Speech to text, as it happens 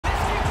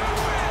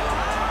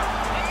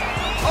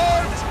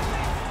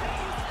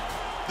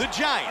The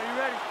Giant. Are you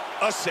ready?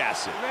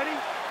 Assassin. You ready?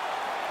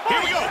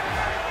 Here we go.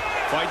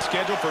 Fight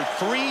scheduled for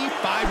 3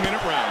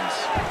 5-minute rounds.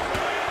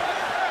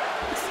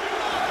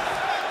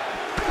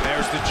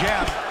 There's the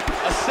jab.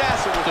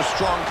 Assassin with a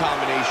strong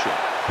combination.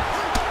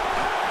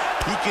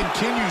 He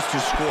continues to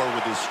score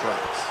with his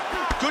strikes.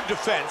 Good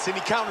defense, and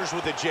he counters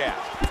with a jab.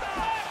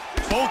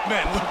 Both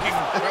men looking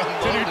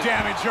to do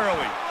damage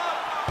early.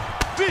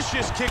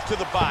 Vicious kick to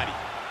the body.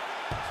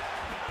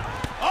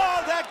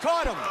 Oh, that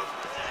caught him.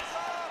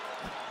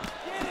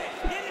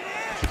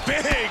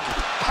 Big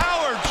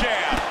power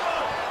jab.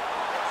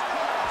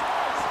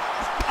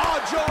 Oh,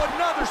 Joe,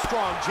 another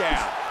strong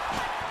jab.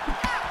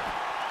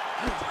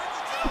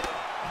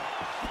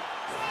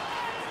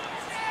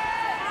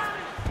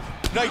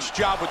 Nice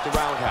job with the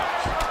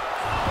roundhouse.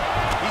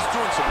 He's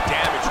doing some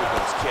damage with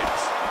those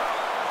kicks.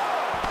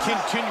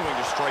 Continuing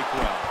to strike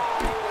well.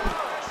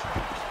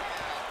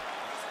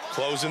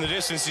 Closing the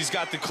distance, he's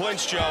got the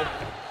clinch, Joe.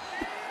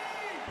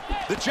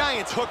 The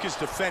Giant's hook is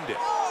defended.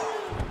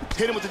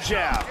 Hit him with the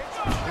jab.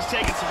 He's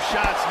taking some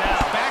shots now.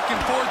 Back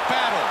and forth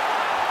battle.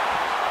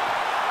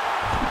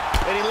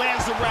 And he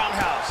lands the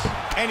roundhouse.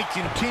 And he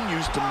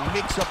continues to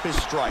mix up his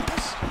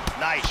strikes.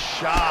 Nice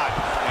shot.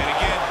 And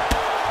again.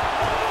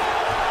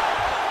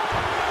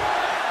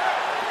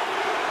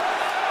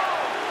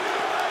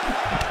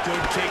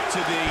 Good kick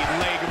to the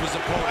leg of his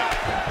opponent.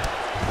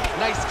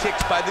 Nice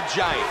kicks by the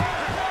Giant.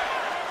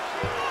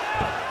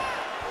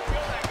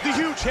 The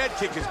huge head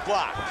kick is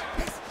blocked.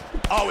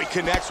 Oh, he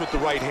connects with the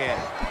right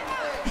hand.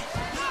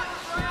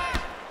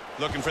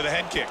 Looking for the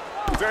head kick.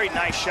 Very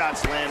nice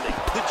shots landing.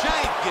 The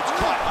Giant gets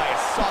caught by a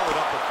solid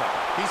uppercut.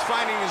 He's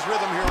finding his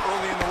rhythm here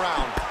early in the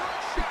round.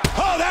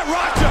 Oh, that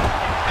rocked him!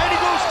 And he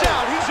goes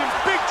down. He's in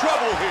big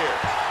trouble here.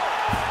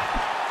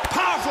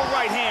 Powerful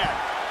right hand.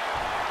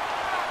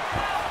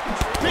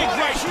 Big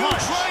right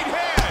punch. Right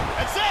hand.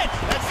 That's it.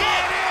 That's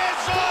it. It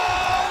is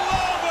all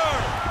over.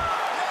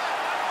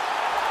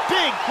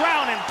 Big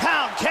ground and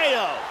pound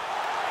KO.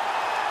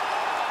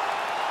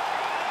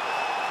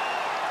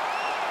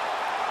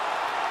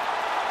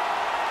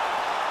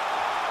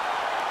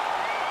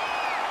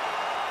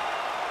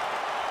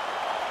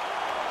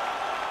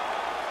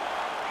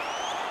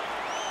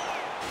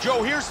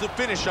 Joe, here's the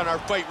finish on our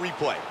fight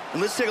replay.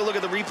 And let's take a look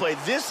at the replay.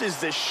 This is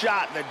the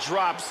shot that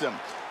drops him.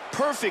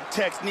 Perfect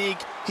technique.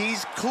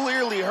 He's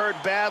clearly hurt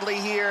badly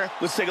here.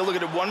 Let's take a look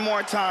at it one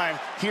more time.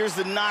 Here's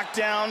the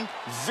knockdown.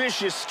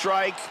 Vicious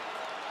strike.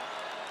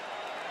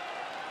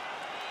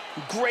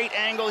 Great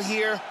angle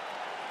here.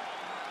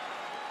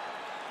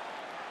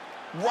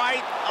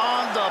 Right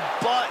on the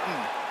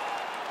button.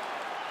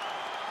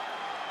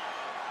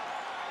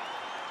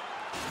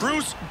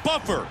 Bruce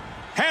Buffer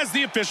has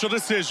the official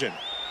decision.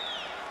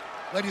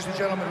 Ladies and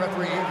gentlemen,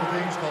 referee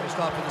intervenes, called a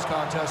stop to this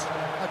contest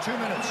at 2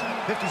 minutes,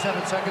 57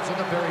 seconds in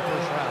the very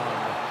first round.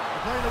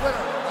 Declaring the winner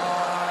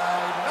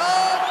by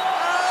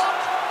knockout,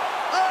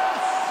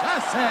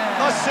 Assassin!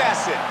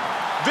 Assassin,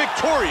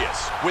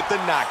 victorious with the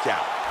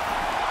knockout.